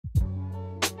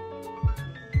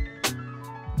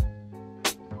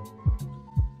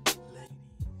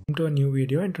To a new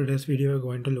video. In today's video we're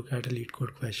going to look at a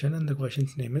Leetcode question, and the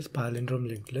question's name is Palindrome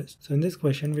Linked List. So in this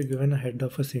question we're given a head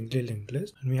of a singly linked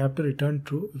list and we have to return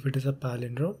true if it is a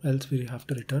palindrome, else we have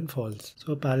to return false.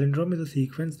 So a palindrome is a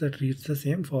sequence that reads the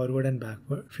same forward and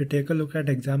backward. If you take a look at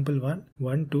example 1,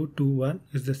 1 2 2 1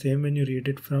 is the same when you read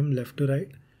it from left to right,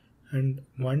 and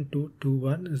 1 2 2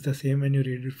 1 is the same when you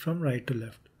read it from right to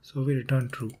left. So we return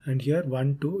true. And here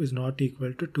 1 2 is not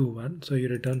equal to 2 1, so you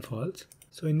return false.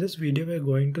 So in this video we are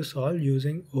going to solve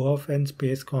using O of n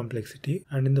space complexity,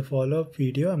 and in the follow-up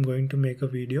video I'm going to make a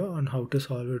video on how to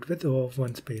solve it with O of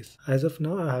 1 space. As of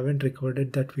now I haven't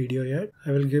recorded that video yet.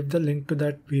 I will give the link to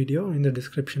that video in the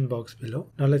description box below.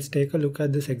 Now let's take a look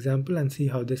at this example and see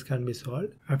how this can be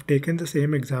solved. I've taken the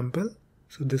same example.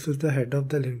 So this is the head of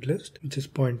the linked list which is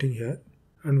pointing here.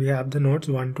 And we have the nodes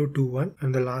 1 2 2 1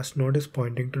 and the last node is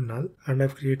pointing to null, and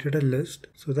I've created a list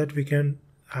so that we can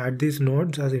add these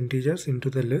nodes as integers into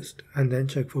the list and then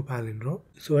check for palindrome.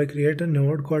 So I create a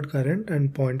node called current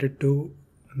and point it to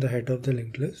the head of the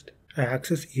linked list. I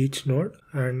access each node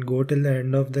and go till the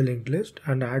end of the linked list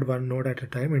and add one node at a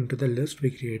time into the list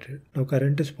we created. Now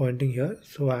current is pointing here,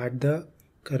 so add the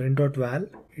current.val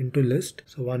into list.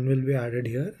 So one will be added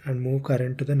here and move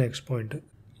current to the next pointer.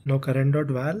 Now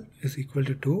current.val is equal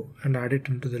to 2 and add it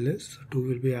into the list. So 2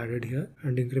 will be added here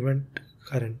and increment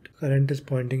current. Current is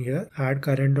pointing here. Add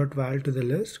current.val to the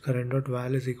list.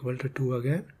 Current.val is equal to 2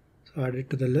 again. So add it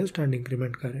to the list and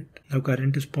increment current. Now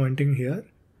current is pointing here.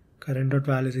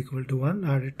 Current.val is equal to 1.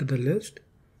 Add it to the list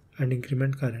and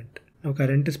increment current. Now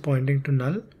current is pointing to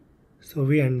null. So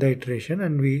we end the iteration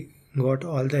and we got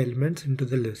all the elements into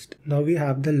the list. Now we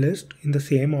have the list in the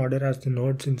same order as the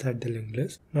nodes inside the linked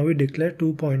list. Now we declare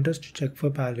two pointers to check for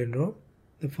palindrome.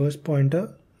 The first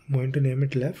pointer, I'm going to name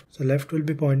it left. So left will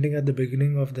be pointing at the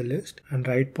beginning of the list and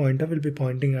right pointer will be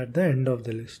pointing at the end of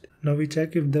the list. Now we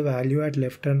check if the value at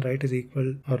left and right is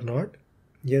equal or not.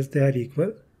 Yes, they are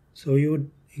equal. So you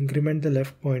would increment the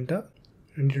left pointer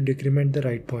and you decrement the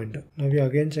right pointer. Now we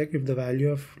again check if the value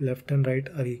of left and right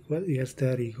are equal. Yes, they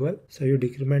are equal. So you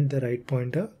decrement the right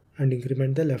pointer and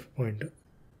increment the left pointer.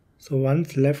 So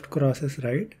once left crosses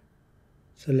right,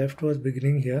 so left was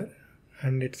beginning here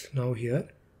and it's now here.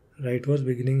 Right was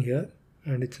beginning here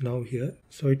and it's now here.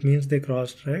 So it means they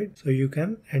crossed right. So you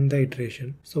can end the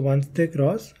iteration. So once they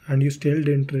cross and you still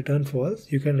didn't return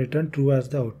false, you can return true as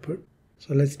the output.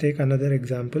 So let's take another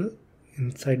example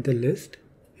inside the list.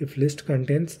 If list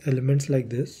contains elements like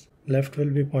this, left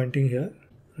will be pointing here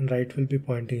and right will be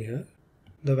pointing here.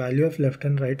 The value of left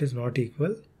and right is not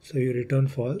equal, so you return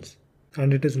false,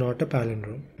 and it is not a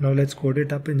palindrome. Now let's code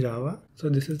it up in Java. So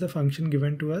this is the function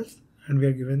given to us and we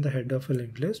are given the head of a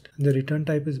linked list. The return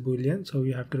type is boolean, so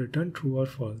we have to return true or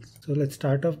false. So let's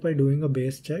start off by doing a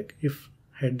base check. If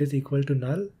head is equal to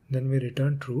null, then we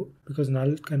return true, because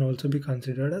null can also be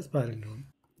considered as palindrome.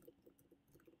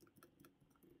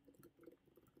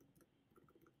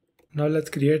 Now let's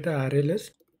create an array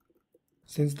list.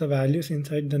 Since the values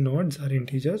inside the nodes are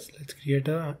integers, let's create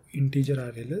an integer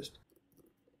array list.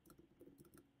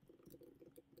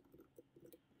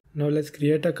 Now let's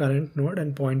create a current node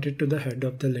and point it to the head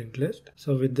of the linked list.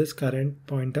 So with this current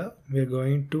pointer, we're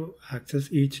going to access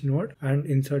each node and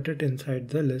insert it inside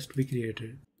the list we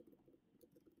created.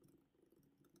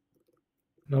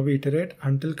 Now we iterate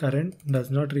until current does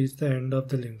not reach the end of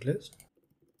the linked list.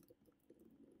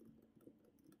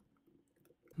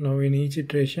 Now in each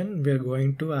iteration, we are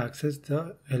going to access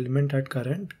the element at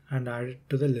current and add it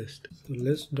to the list. So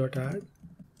list.add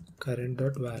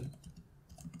current.val.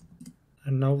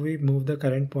 And now we move the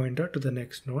current pointer to the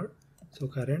next node. So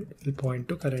current will point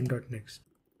to current.next.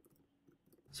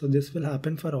 So this will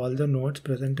happen for all the nodes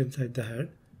present inside the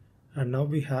head. And now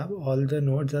we have all the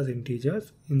nodes as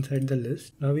integers inside the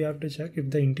list. Now we have to check if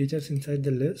the integers inside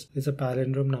the list is a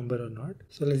palindrome number or not.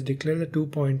 So let's declare the two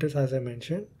pointers as I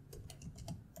mentioned.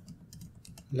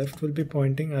 Left will be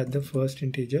pointing at the first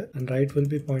integer and right will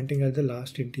be pointing at the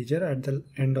last integer at the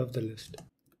end of the list.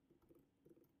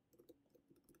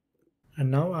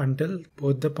 And now until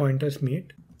both the pointers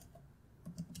meet,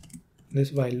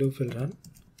 this while loop will run.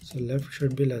 So left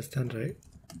should be less than right.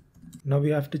 Now we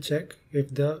have to check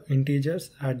if the integers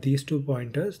at these two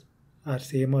pointers are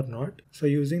same or not. So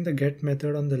using the get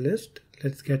method on the list,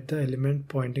 let's get the element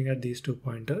pointing at these two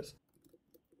pointers.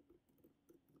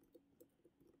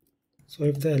 So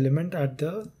if the element at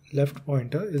the left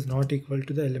pointer is not equal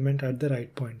to the element at the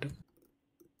right pointer,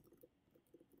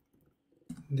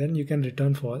 then you can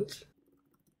return false.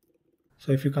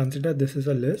 So if you consider this is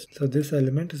a list, so this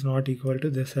element is not equal to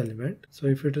this element. So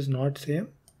if it is not same,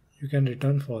 you can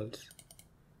return false.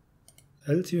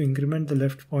 Else you increment the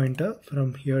left pointer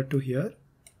from here to here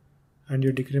and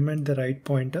you decrement the right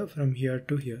pointer from here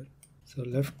to here. So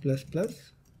left plus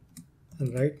plus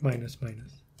and right minus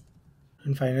minus.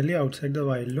 And finally, outside the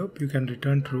while loop, you can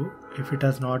return true if it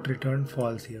has not returned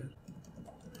false here.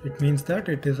 It means that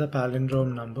it is a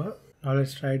palindrome number. Now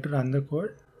let's try to run the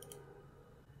code.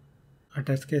 Our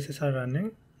test cases are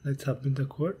running. Let's submit the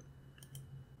code.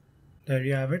 There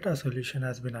you have it, our solution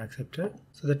has been accepted.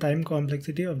 So the time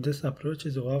complexity of this approach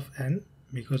is O of n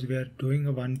because we are doing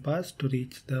a one pass to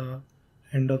reach the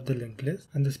end of the linked list,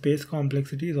 and the space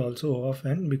complexity is also O of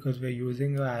n because we are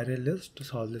using an array list to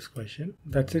solve this question.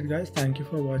 That's it guys, thank you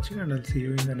for watching and I'll see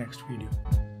you in the next video.